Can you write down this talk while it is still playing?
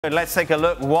Let's take a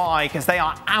look why, because they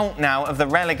are out now of the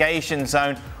relegation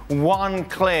zone, one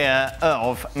clear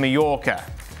of Mallorca.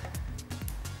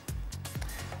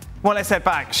 Well, let's head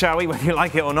back, shall we, whether you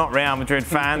like it or not, Real Madrid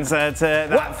fans, to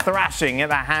that thrashing at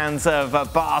the hands of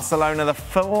Barcelona, the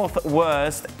fourth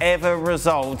worst ever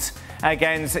result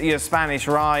against your Spanish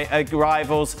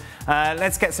rivals.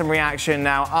 Let's get some reaction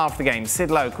now after the game. Sid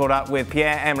Lowe caught up with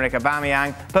Pierre-Emerick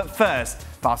Aubameyang, but first,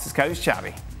 Barca's coach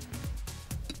Xavi.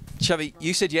 Xavi,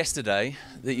 you said yesterday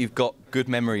that you've got good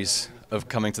memories of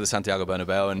coming to the Santiago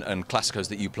Bernabeu and Clásicos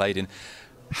that you played in.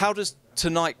 How does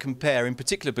tonight compare, in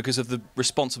particular because of the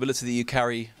responsibility that you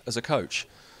carry as a coach?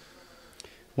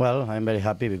 Well, I'm very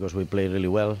happy because we played really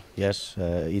well. Yes,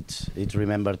 it's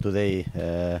remembered today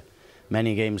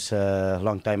many games a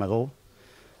long time ago,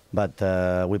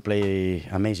 but we play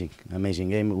amazing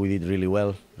game. We did really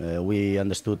well. We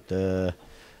understood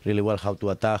really well how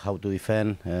to attack, how to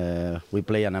defend. We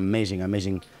play an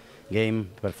amazing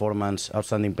game,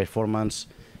 outstanding performance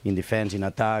in defense, in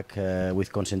attack,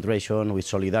 with concentration, with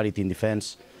solidarity in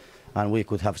defense, and we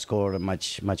could have scored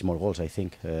much more goals. I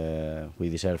think we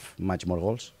deserve much more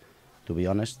goals, to be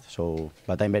honest. So,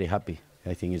 but I'm very happy.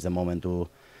 I think it's the moment to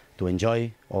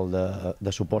enjoy. All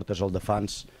the supporters, all the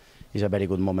fans. It's a very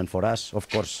good moment for us. Of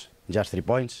course, just 3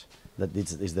 points. That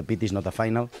is the pity, is not a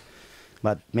final.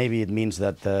 But maybe it means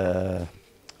that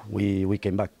we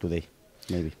came back today,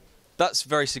 maybe. That's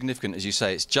very significant, as you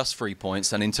say. It's just 3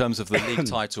 points, and in terms of the league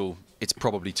title, it's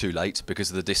probably too late because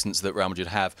of the distance that Real Madrid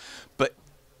have. But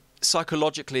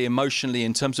psychologically, emotionally,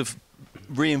 in terms of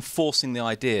reinforcing the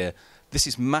idea, this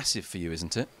is massive for you,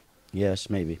 isn't it? Yes,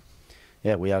 maybe.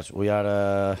 Yeah, we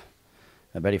are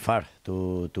very far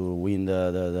to win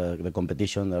the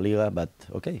competition, the Liga. But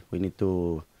okay, we need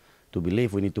to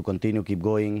believe, we need to continue, keep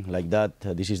going like that.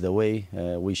 This is the way.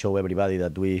 We show everybody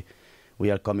that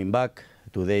we are coming back.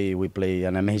 Today we play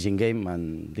an amazing game,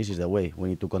 and this is the way. We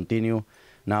need to continue.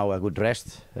 Now a good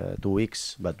rest, 2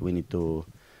 weeks, but we need to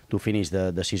finish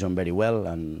the season very well,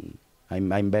 and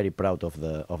I'm very proud of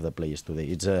the players today.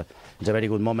 It's a very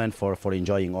good moment for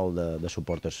enjoying all the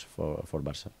supporters for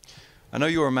Barca. I know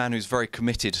you're a man who's very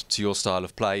committed to your style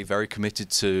of play, very committed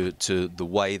to the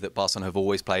way that Barcelona have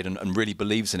always played and really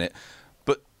believes in it.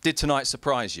 But did tonight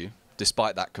surprise you,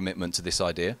 despite that commitment to this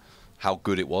idea, how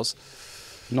good it was?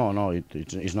 No,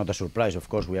 it's not a surprise. Of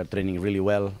course, we are training really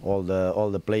well. All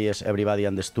the players, everybody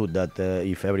understood that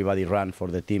if everybody ran for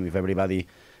the team, if everybody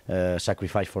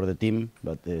sacrificed for the team,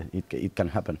 but it can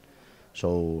happen.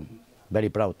 So very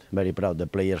proud. The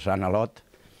players run a lot,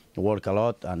 work a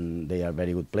lot, and they are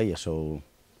very good players. So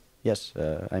yes,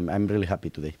 I'm really happy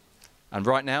today. And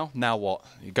right now what?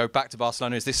 You go back to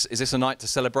Barcelona. Is this a night to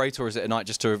celebrate, or is it a night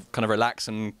just to kind of relax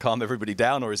and calm everybody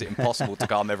down, or is it impossible to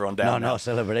calm everyone down? No,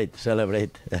 celebrate.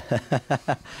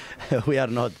 we are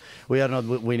not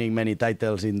winning many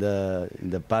titles in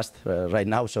the past right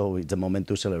now, so it's a moment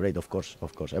to celebrate. Of course,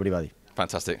 everybody.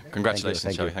 Fantastic.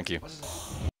 Congratulations, Xavi. Thank you.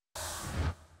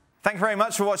 Thank you very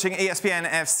much for watching ESPN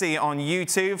FC on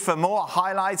YouTube. For more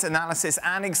highlights, analysis,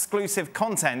 and exclusive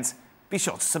content, be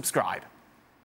sure to subscribe.